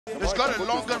He's got a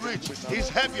longer reach. He's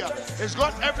heavier. He's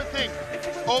got everything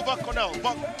over Cornel.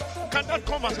 But can that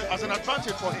come as an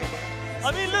advantage for him?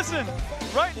 I mean, listen,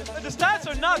 right? The stats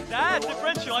are not that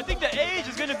differential. I think the age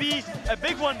is going to be a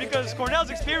big one because Cornel's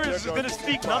experience is going to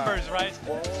speak numbers, right?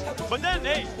 But then,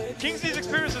 hey, Kingsley's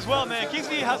experience as well, man.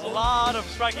 Kingsley has a lot of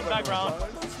striking background.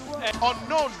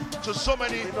 Unknown to so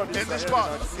many in this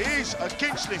part. He's a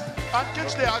Kingsley. And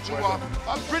Kingsley Ajunwa,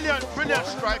 a brilliant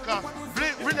striker,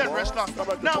 brilliant wrestler.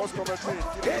 Now, it's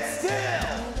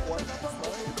still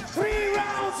 3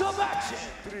 rounds of action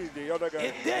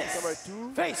in this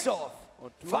face-off.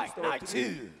 Fight night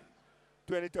 2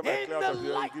 in the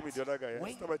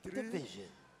lightweight division.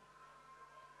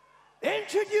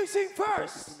 Introducing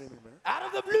first, out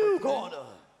of the blue corner,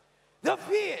 the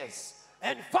fierce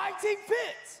and fighting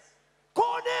fit,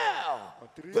 Cornel,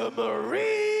 the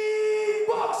Marine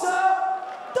boxer,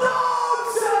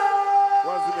 Thompson!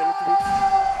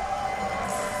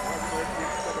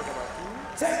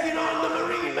 Taking on the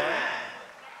Marine man,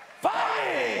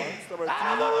 fighting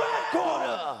out of the red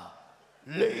corner.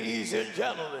 Ladies and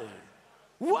gentlemen,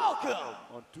 welcome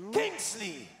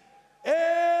Kingsley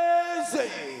Ajunwa!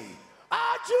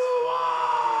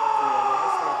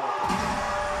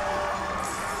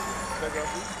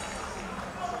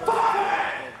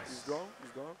 He's gone.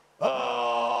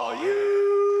 Are you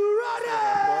ready?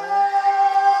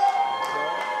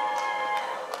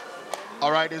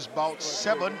 all right, it's bout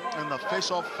 7 in the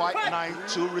face-off fight night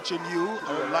 2, reaching you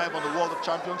live on the World of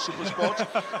Champions Super Sports.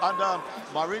 And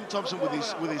Marine Thompson with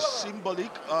his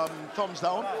symbolic thumbs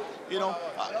down. You know,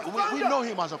 we know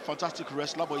him as a fantastic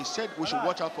wrestler, but he said we should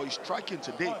watch out for his striking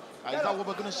today. Is that what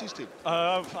we're going to see, Steve?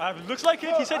 Looks like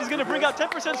it. He said he's going to bring out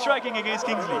 10% striking against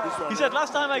Kingsley. He said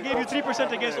last time I gave you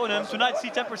 3% against Onem, tonight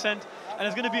see 10%, and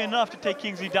it's going to be enough to take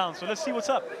Kingsley down. So let's see what's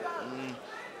up.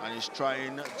 And he's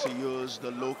trying to use the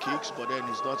low kicks, but then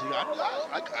he's not.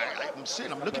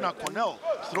 I'm looking at Cornel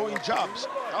throwing jabs.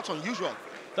 That's unusual.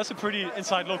 That's a pretty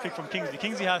inside low kick from Kingsley.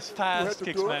 Kingsley has fast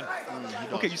kicks, man.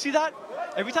 Okay, you see that?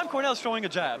 Every time Cornel's throwing a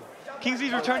jab,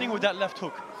 Kingsley's returning with that left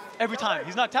hook. Every time.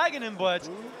 He's not tagging him, but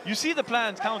you see the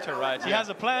plan's counter, right? He has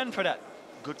a plan for that.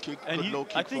 Good kick, and good low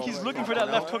kick. I think he's looking for that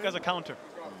left hook as a counter.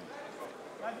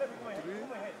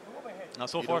 Now,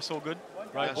 so far, so good,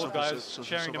 right? Yeah, both guys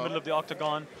sharing the middle of the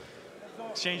octagon,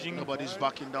 exchanging. Nobody's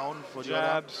backing down for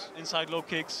jabs, inside low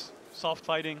kicks, soft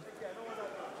fighting,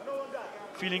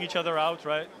 feeling each other out,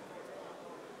 right?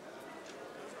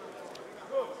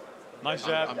 Nice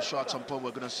jab. I'm sure at some point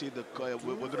we're gonna see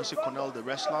Cornel the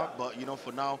wrestler, but you know,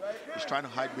 for now he's trying to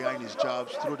hide behind his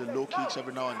jabs, throw the low kicks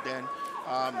every now and then.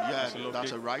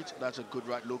 That's a good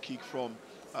right low kick from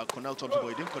Cornel Thompson, but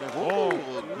he didn't connect. Oh,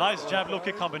 nice jab low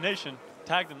kick combination.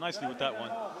 Tagged him nicely with that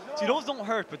one. See, those don't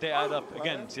hurt, but they add up.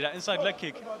 Again, see that inside leg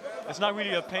kick? It's not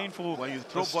really a painful. When you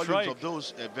throw volumes of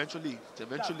those, eventually,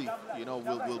 you know,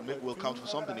 will count for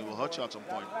something. It will hurt you at some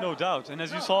point. No doubt. And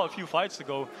as you saw a few fights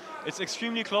ago, it's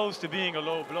extremely close to being a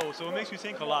low blow. So it makes you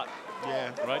think a lot.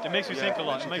 Yeah. Right. It makes you think a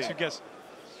lot. It makes you guess.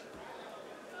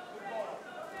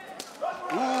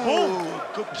 Ooh, boom!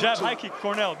 Good jab, high kick,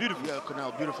 Cornel, beautiful. Yeah,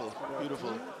 Cornel, beautiful,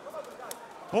 beautiful.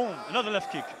 Boom, another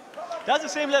left kick. That's the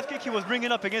same left kick he was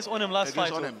bringing up against Onem last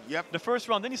fight. Yep. The first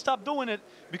round. Then he stopped doing it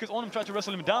because Onem tried to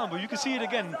wrestle him down, but you can see it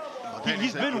again.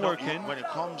 He's been working. When it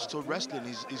comes to wrestling,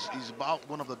 he's about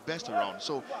one of the best around.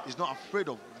 So he's not afraid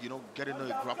of, you know, getting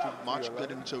a grappling match,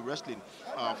 getting into a wrestling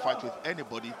fight with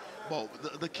anybody.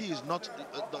 But the key is not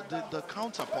the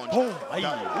counter punch. Boom.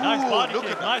 Nice body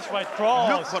kick, nice right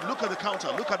cross. But look at the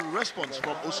counter. Look at the response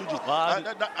from Osuji.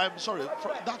 I'm sorry.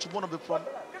 That's one of the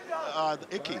the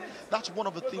AK. That's one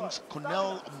of the things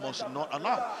Cornel must not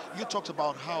allow. You talked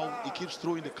about how he keeps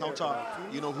throwing the counter,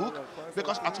 you know, hook,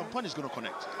 because at some point he's going to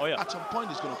connect. Oh yeah. At some point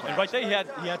he's going to connect. And right there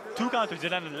he had 2 counters. He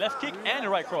landed a left kick and a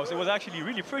right cross. It was actually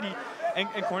really pretty. And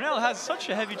Cornel has such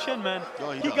a heavy chin, man.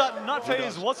 Oh, he got not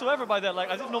phased whatsoever by that, like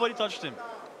as if nobody touched him.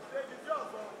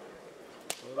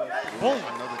 Boom.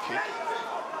 Another kick.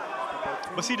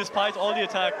 But see, despite all the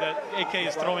attack that AK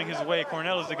is throwing his way,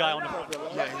 Cornel is the guy on the front.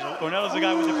 Yeah, Cornel is the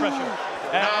guy with the pressure.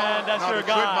 And that's your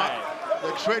guy.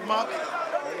 The trademark.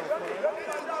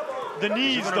 The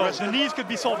knees, though. The knees could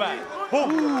be so bad.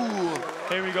 Boom. Ooh.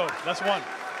 Here we go. That's one.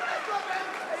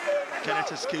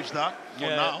 Kenneth escapes that for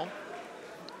now.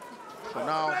 For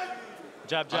now.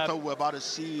 Jab, jab. I thought we were about to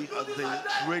see the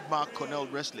trademark Cornel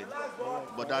wrestling,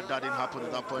 but that didn't happen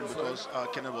at that point because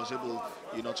Kenneth was able,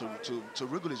 you know, to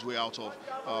wriggle his way out of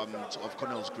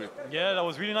Cornel's grip. Yeah, that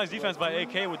was really nice defense by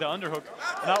AK with the underhook.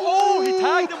 Now, oh, he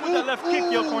tagged him with that left kick,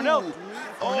 yo, Cornel.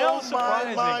 Cornel's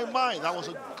surprising. My. That was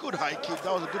a good high kick.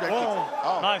 That was a good high kick.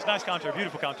 Oh. Nice counter,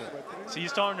 beautiful counter. See,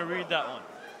 he's starting to read that one.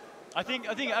 I think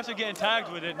after getting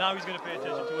tagged with it, now he's going to pay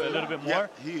attention to it a little bit more.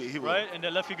 Yeah, he will. Right? And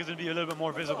the left kick is going to be a little bit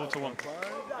more visible to him.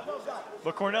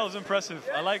 But Cornel is impressive.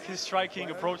 I like his striking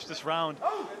approach this round.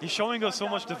 He's showing us so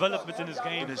much development in his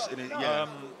game.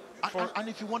 And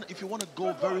if you want to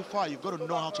go very far, you've got to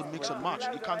know how to mix and match.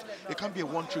 It can't be a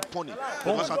one-trick pony,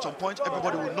 because at some point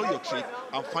everybody will know your trick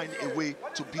and find a way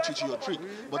to beat you to your trick.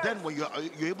 But then when you're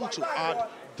able to add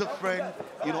different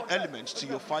elements to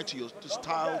your fight, to your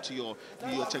style, to your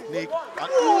technique. And,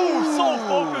 ooh, so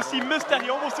focused, he missed that. He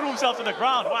almost threw himself to the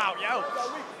ground. Wow, yo.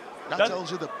 That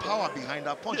tells you the power behind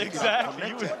that punch.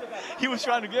 Exactly. He was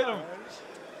trying to get him.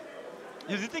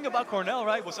 The thing about Cornel,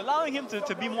 right, what's allowing him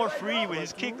to be more free with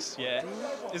his kicks,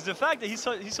 is the fact that he's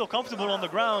so comfortable on the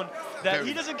ground that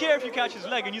he doesn't care if you catch his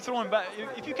leg and you throw him back.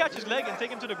 If you catch his leg and take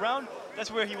him to the ground,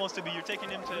 that's where he wants to be. You're taking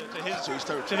him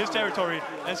to his territory.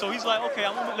 And so he's like, okay,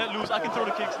 I'm going to let loose. I can throw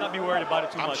the kicks, not be worried about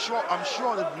it too much. I'm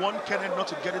sure that one Kenneth not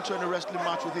to get into any wrestling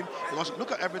match with him, because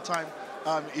look at every time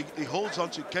he holds on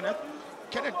to Kenneth.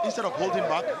 Kenneth, instead of holding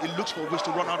back, he looks for ways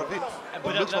to run out of it.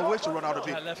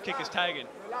 That left kick is tagging.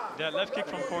 That left kick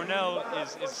from Cornel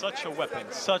is such a weapon.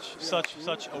 Such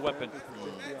a weapon.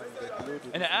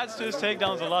 And it adds to his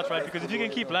takedowns a lot, right? Because if you can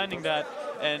keep landing that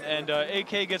and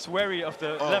AK gets wary of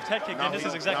the left head kick, then this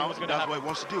is exactly what's going to happen. That's what he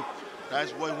wants to do.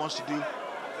 That's what he wants to do.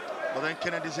 But then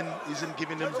Kenneth isn't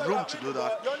giving him room to do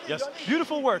that. Yes,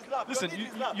 beautiful work. Listen,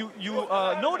 you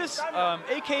notice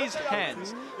AK's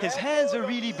hands. His hands are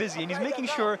really busy, and he's making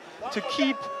sure to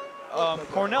keep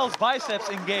Cornel's biceps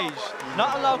engaged,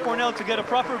 not allow Cornel to get a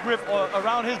proper grip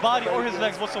around his body or his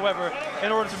legs whatsoever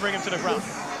in order to bring him to the ground.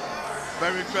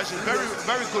 Very impressive,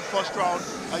 very good first round,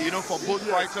 for both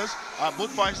fighters.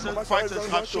 Both fighters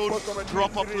have shown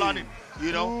proper planning,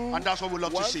 and that's what we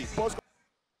love to see.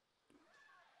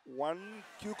 One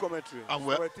Q commentary.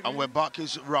 And we're back.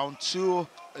 Is round 2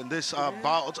 in this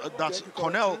bout. That's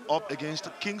Cornel up against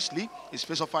Kingsley. His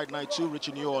face-off fight night 2,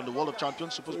 reaching you on the World of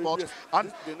Champions Super Sport.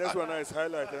 And the next one is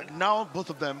highlighted. Now both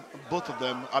of them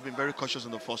have been very cautious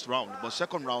in the first round. But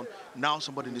second round, now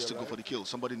somebody needs to go for the kill.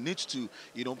 Somebody needs to,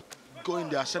 go in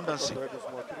the ascendancy.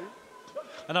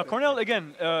 And now Cornel,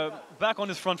 again, back on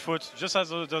his front foot, just as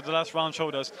the last round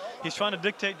showed us. He's trying to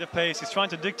dictate the pace. He's trying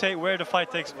to dictate where the fight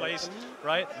takes place,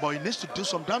 right? But he needs to do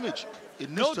some damage.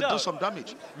 Do some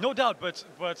damage. No doubt, but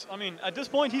I mean, at this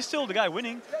point, he's still the guy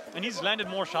winning, and he's landed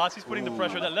more shots. He's putting the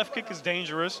pressure. That left kick is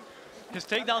dangerous. His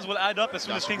takedowns will add up as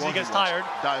soon as Kingsley gets tired.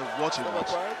 That is what he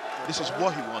wants. This is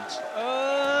what he wants.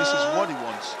 This is what he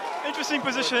wants. Interesting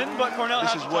position, but Cornel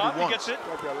has the top. He gets it.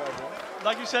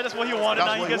 Like you said, that's what he wanted.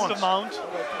 Now he gets the mount.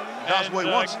 That's what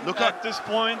he wants. Look at this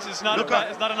point. It's not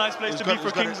a nice place to be for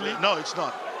Kingsley. No, it's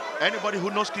not. Anybody who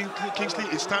knows Kingsley,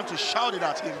 it's time to shout it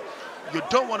at him. You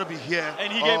don't want to be here.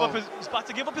 And he he's about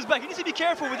to give up his back. You need to be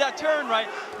careful with that turn, right?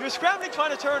 You're scrambling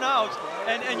trying to turn out,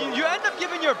 and you end up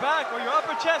giving your back or your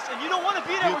upper chest, and you don't want to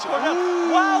be there with Cornel.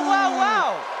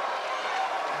 Wow.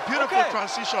 Beautiful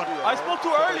transition. I spoke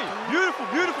too early.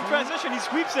 Beautiful transition. He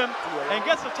sweeps him and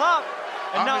gets the top.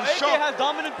 And now AK has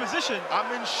dominant position.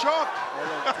 I'm in shock.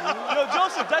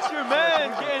 Joseph, that's your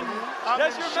man.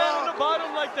 That's your man on the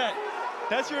bottom like that.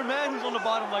 That's your man who's on the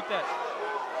bottom like that.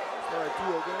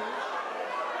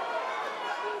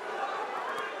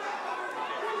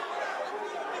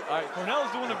 All right, Cornel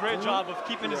is doing a great job of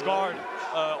keeping his guard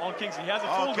on Kingsley. He has a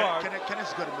full guard.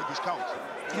 Kenneth's got to make this count.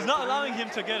 He's not allowing him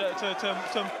to get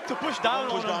to push down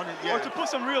on him or to put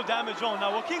some real damage on.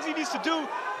 Now, what Kingsley needs to do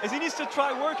is he needs to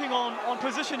try working on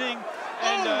positioning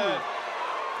and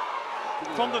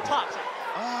from the top. He's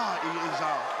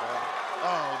out.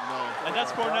 Oh no. And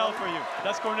that's Cornel for you.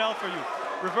 That's Cornel for you.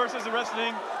 Reverses the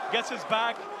wrestling, gets his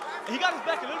back. He got his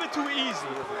back a little bit too easy.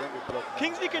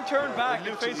 Kingsley can turn back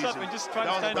and face up and just try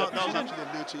to stand up. That was actually a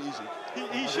little too easy.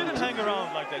 He shouldn't hang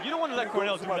around like that. You don't want to let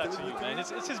Cornel do that to you, man.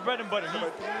 It's his bread and butter.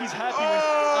 He's happy with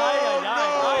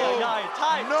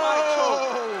tight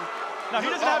choke. Now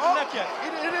he doesn't have the neck yet. He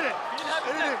didn't.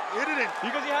 He didn't.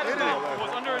 Because he had his neck. It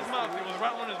was under his mouth. It was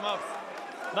right on his mouth.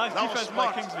 Nice defense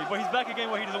by Kingsley, but he's back again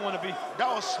where he doesn't want to be. That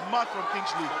was smart from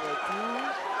Kingsley.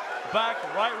 Back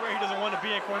right where he doesn't want to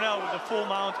be, and Cornel with the full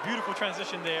mount. Beautiful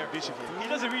transition there. Beautiful. He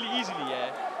does it really easily,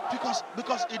 Because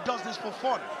he does this for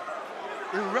fun.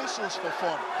 He wrestles for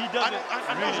fun. He does it.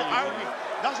 And that's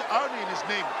the irony in his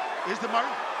name. He's the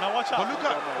Marine. Now watch out. But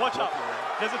watch out.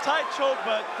 There's a tight choke,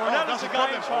 but Cornel is the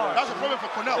guy in charge. That's a problem for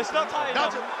Cornel. It's not tight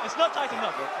enough. It's not tight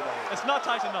enough. It's not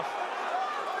tight enough.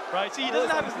 Right? See, he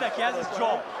doesn't have his neck. He has his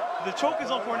jaw. The choke is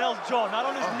on Cornel's jaw, not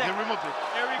on his neck. He removed it.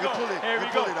 Here we go. Here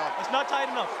we go. It's not tight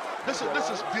enough. This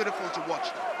is beautiful to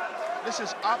watch. This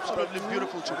is absolutely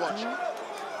beautiful to watch.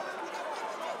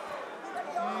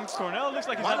 Cornel looks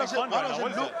like he's having fun right now.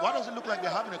 Why does it look like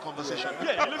they're having a conversation?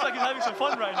 Yeah, he looks like he's having some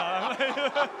fun right now.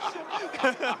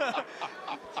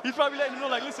 He's probably letting him know,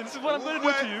 like, listen, this is what I'm going to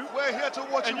do to you. We're here to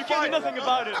watch you and you can't do nothing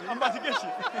about it. I'm about to get you.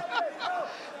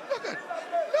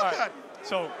 Look at.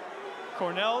 So,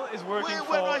 Cornel is working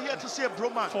We're not here to see a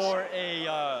bromance. For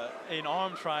an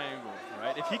arm triangle,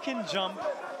 right? If he can jump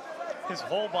his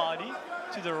whole body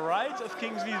to the right of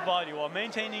Kingsley's body while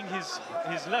maintaining his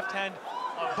left hand,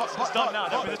 it's done now.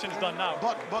 That position is done now.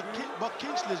 But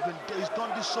Kingsley's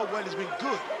done this so well. He's been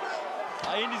good.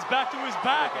 And he's back to his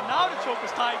back, and now the choke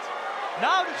is tight.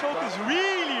 Now the choke is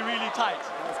really, really tight.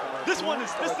 This is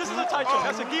a tight choke.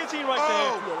 That's a guillotine right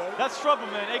there. That's trouble,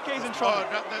 man. AK's in trouble.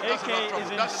 AK is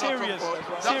in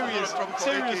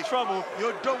serious trouble.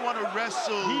 You don't want to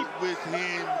wrestle with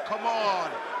him. Come on.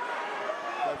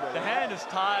 The hand is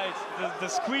tight. The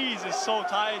squeeze is so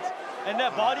tight. And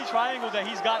that body triangle that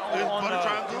he's got on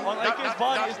AK's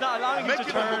body is not allowing him to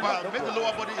turn.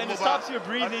 And it stops your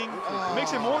breathing.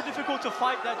 Makes it more difficult to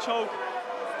fight that choke.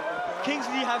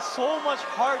 Kingsley has so much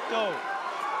heart, though.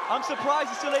 I'm surprised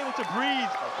he's still able to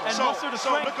breathe and muster the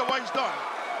strength. So look at what he's done.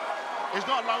 He's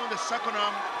not allowing the second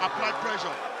arm apply pressure.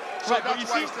 So right, but you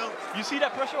see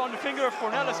that pressure on the finger of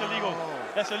Cornel, that's illegal.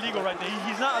 That's illegal right there.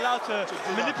 He's not allowed to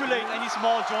manipulate any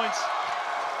small joints.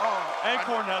 And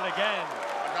Cornel again.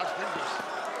 And that's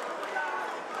dangerous.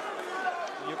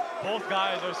 Both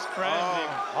guys are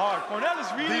scrambling hard. Cornel is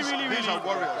really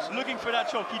looking for that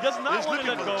choke. He does not want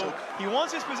to let go. He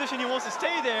wants his position. He wants to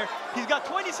stay there. He's got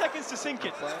 20 seconds to sink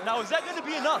it. Now, is that going to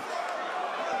be enough?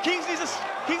 Kingsley's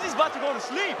about to go to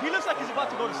sleep. He looks like he's about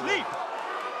to go to sleep.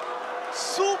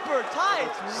 Super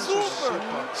tight. Super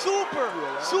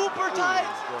tight.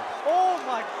 Oh,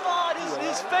 my God.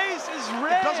 His face is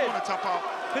red. He doesn't want to tap out.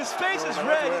 His face is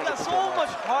red. He's got so much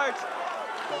heart.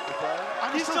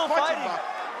 And he's still fighting. back.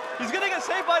 He's going to get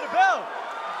saved by the bell.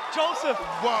 Joseph.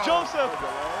 Wow. Joseph.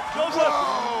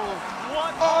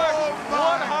 One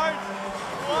heart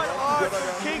for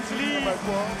Kingsley.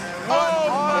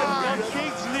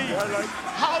 Kingsley.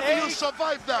 How do you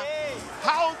survive that?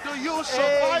 How do you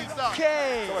survive that?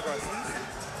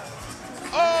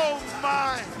 Oh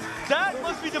my. That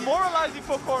must be demoralizing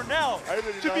for Cornel.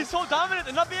 To be so dominant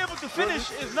and not be able to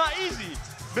finish is not easy.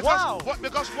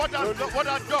 Because what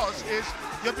that does is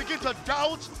you begin to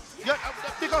doubt,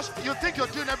 because you think you're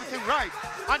doing everything right,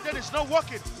 and then it's not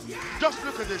working. Just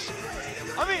look at this.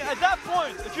 I mean, at that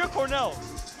point, if you're Cornel.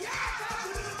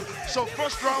 So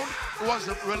first round was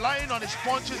relying on his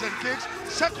punches and kicks.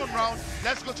 Second round,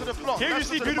 let's go to the floor. Here you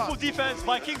see beautiful defense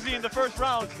by Kingsley in the first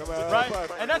round, right?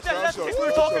 And that's that kick we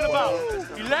were talking about.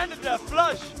 He landed that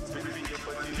flush.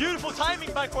 Beautiful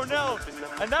timing by Cornel,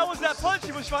 and that was that punch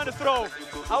he was trying to throw.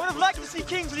 I would have liked to see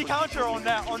Kingsley counter on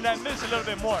that miss a little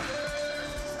bit more.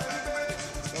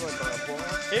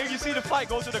 Here you see the fight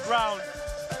go to the ground,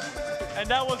 and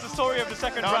that was the story of the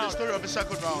second round. The story of the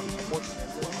second round.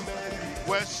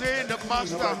 We're seeing the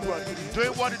master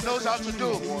doing what he knows how to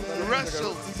do,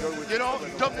 wrestle,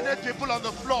 dominate people on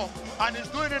the floor, and he's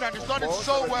doing it, and he's done it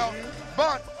so well,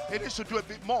 but he needs to do a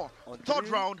bit more. Third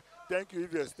round. Thank you,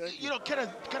 Ives. Thank you.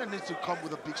 Kenneth needs to come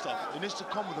with the big stuff. He needs to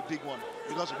come with a big one.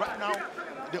 Because right now,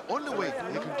 the only way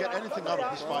he can get anything out of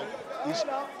this fight is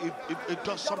it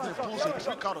does something, it pulls a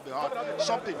trick out of the heart,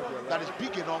 something that is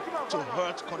big enough to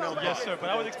hurt Cornel. Yes, sir, but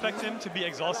I would expect him to be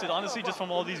exhausted, honestly, just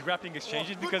from all these grappling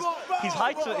exchanges, because he's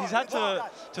had to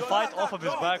fight off of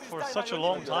his back for such a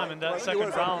long time in that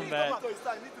second round that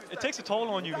it takes a toll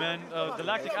on you, man. The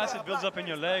lactic acid builds up in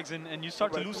your legs, and you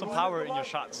start to lose some power in your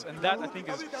shots, and that, I think,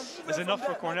 is enough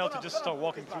for Cornel to just start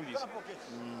walking through these.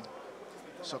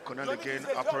 So Cornel again,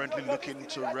 apparently looking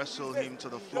to wrestle him to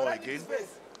the floor again.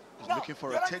 He's looking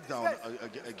for a takedown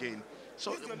again.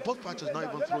 So both fighters not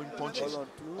even throwing punches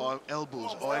or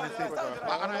elbows or anything.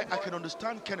 And I can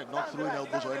understand Kenneth not throwing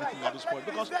elbows or anything at this point,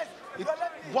 because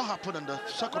what happened in the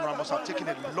second round must have taken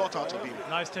a lot out of him.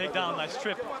 Nice takedown, nice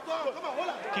trip.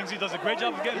 Kingsley does a great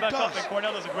job of getting back up, and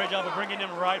Cornel does a great job of bringing him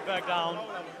right back down.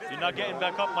 You're not getting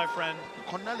back up, my friend.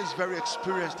 Cornel is very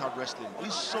experienced at wrestling.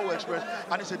 He's so experienced,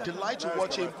 and it's a delight to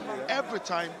watch him every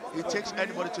time he takes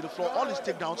anybody to the floor. All his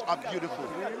takedowns are beautiful.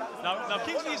 Now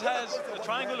Kingsley has a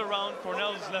triangle around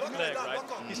Cornel's left leg, right?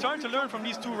 He's starting to learn from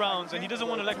these two rounds, and he doesn't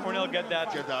want to let Cornel get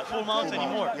that full mount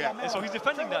anymore. Yeah. And so he's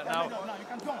defending that now.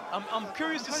 I'm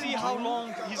curious to see how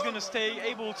long he's going to stay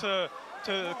able to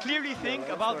clearly think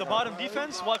about the bottom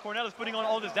defense while Cornel is putting on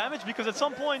all this damage, because at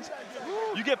some point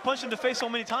you get punched in the face so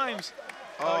many times,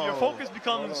 your focus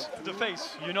becomes the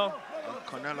face,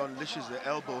 Cornel unleashes the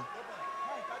elbow.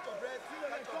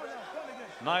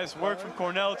 Nice work from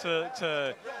Cornel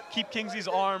to keep Kingsley's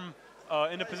arm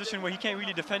in a position where he can't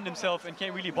really defend himself and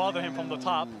can't really bother him from the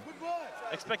top.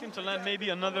 Expect him to land maybe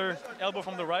another elbow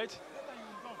from the right.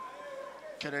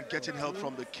 Kenneth getting help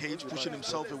from the cage, pushing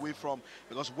himself away from,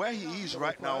 because where he is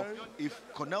right now, if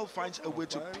Cornel finds a way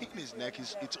to pin his neck,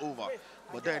 it's over.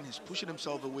 But then he's pushing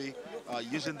himself away,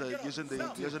 using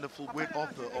the full weight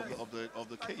of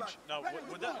the cage. Now,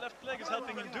 what that left leg is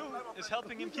helping him do is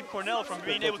helping him keep Cornel from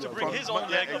being able to bring his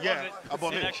own leg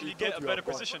above it and actually get a better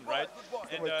position, right?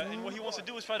 And what he wants to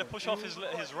do is try to push off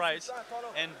his right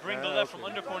and bring the left from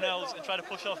under Cornel's and try to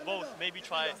push off both. Maybe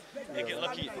try and get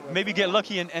lucky. Maybe get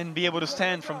lucky and be able to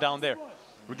stand from down there.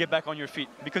 Or get back on your feet,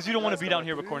 because you don't want to be down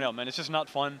here with Cornel, man. It's just not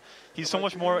fun. He's so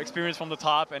much more experienced from the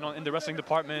top and in the wrestling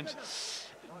department.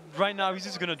 Right now, he's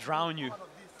just going to drown you.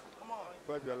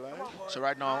 So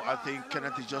right now, I think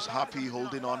Kenneth is just happy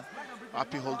holding on,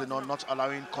 not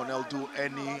allowing Cornel do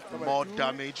any more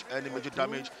damage, any major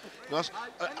damage. Because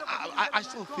I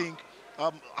still think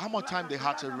how much time they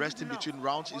had to rest in between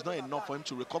rounds is not enough for him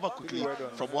to recover quickly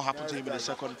from what happened to him in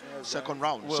the second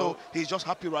round. Well, so he's just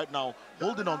happy right now,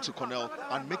 holding on to Cornel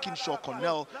and making sure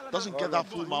Cornel doesn't get that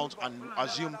full mount and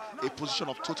assume a position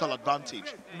of total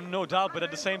advantage. No doubt, but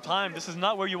at the same time, this is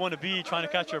not where you want to be trying to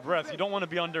catch your breath. You don't want to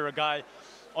be under a guy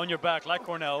on your back like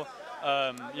Cornel,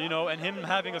 you know, and him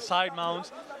having a side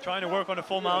mount, trying to work on a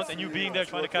full mount, and you being there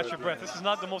trying to catch your breath. This is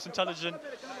not the most intelligent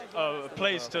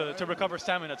place to recover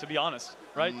stamina, to be honest,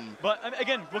 right? But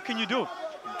again, what can you do?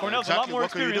 Cornel's a lot more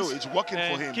experienced. It's working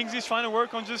for him. Kingsley's trying to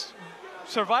work on just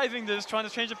surviving this, trying to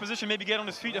change the position, maybe get on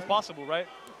his feet if possible, right?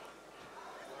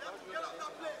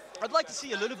 I'd like to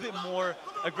see a little bit more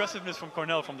aggressiveness from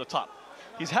Cornel from the top.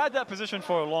 He's had that position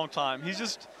for a long time. He's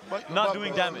just not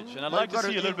doing damage, and I'd like to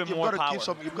see a little bit more power.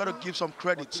 You've got to give some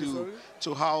credit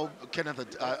to how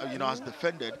Kenneth, you know, has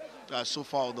defended so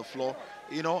far on the floor.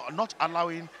 You know, not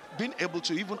allowing, being able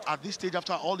to, even at this stage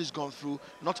after all he's gone through,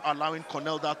 not allowing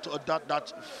Cornel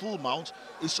that full mount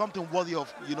is something worthy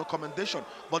of, you know, commendation.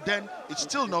 But then it's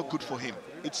still not good for him.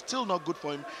 It's still not good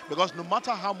for him, because no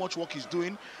matter how much work he's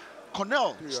doing,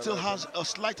 Cornel still has a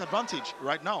slight advantage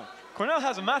right now. Cornel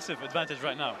has a massive advantage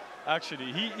right now,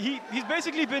 actually. He's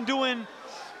basically been doing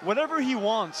whatever he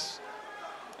wants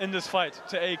in this fight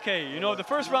to AK. You know, the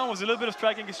first round was a little bit of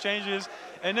striking exchanges,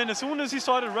 and then as soon as he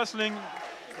started wrestling,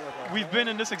 we've been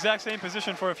in this exact same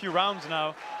position for a few rounds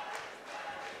now,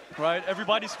 right?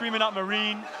 Everybody's screaming out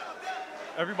Marine.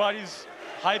 Everybody's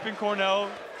hyping Cornel.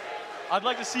 I'd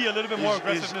like to see a little bit more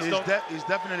aggressiveness, though. He's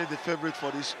definitely the favorite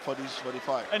for the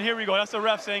fight. And here we go. That's the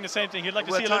ref saying the same thing. He'd like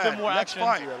to see a little bit more action.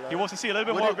 He wants to see a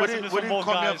little bit more aggressiveness from both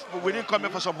guys. We didn't come here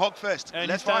for some hug fest.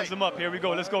 And he stands them up. Here we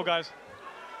go. Let's go, guys.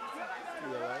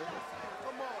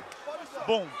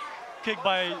 Boom. Kick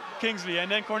by Kingsley. And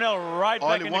then Cornel right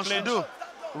back in the clinch.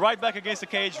 Right back against the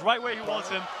cage, right where he wants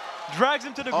him. Drags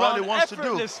him to the ground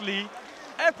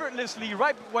effortlessly,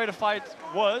 right where the fight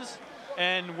was.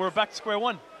 And we're back to square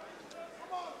one.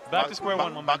 Back to square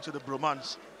one, my man. Back to the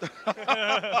bromance.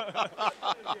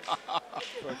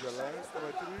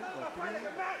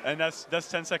 And that's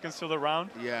 10 seconds to the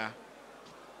round. Yeah.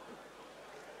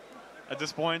 At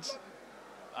this point,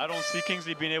 I don't see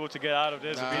Kingsley being able to get out of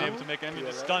this or being able to make any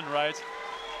stun, right?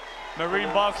 Marine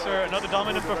boxer, another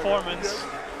dominant performance,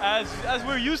 as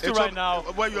we're used to right now.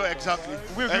 Well, you're exactly.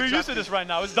 We're used to this right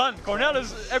now. It's done. Cornel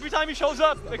is, every time he shows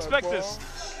up, expect this.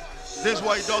 This is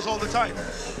what he does all the time.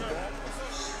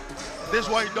 This is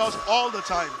what he does all the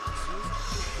time.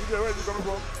 Where is he coming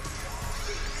from?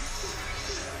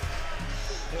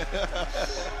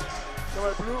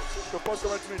 Blue, the first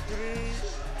coming 3,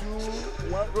 2,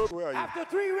 1, go. Where are you? After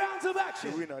 3 rounds of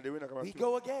action, The winner we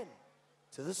go again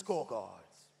to the scorecards.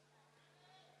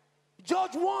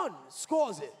 Judge 1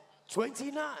 scores it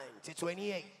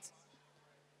 29-28.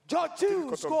 Judge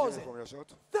 2 scores it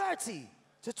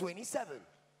 30-27.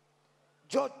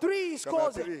 Judge 3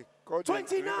 scores it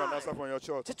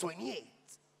 29-28.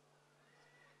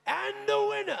 And the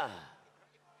winner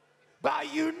by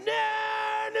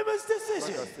unanimous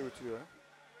decision,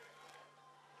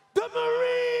 the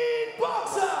Marine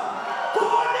boxer,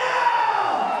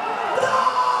 Cornel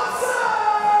Thompson!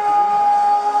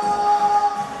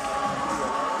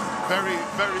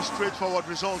 Very straightforward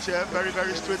results here.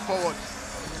 Very straightforward.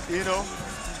 You know.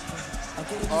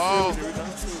 Oh,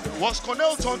 was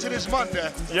Cornel taunting his man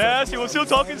there? Yes, he was still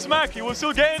talking smack. He was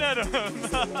still getting at him.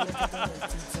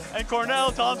 And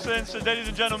Cornel Thompson, ladies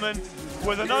and gentlemen,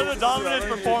 with another dominant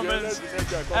performance,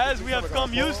 as we have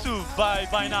come used to by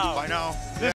now.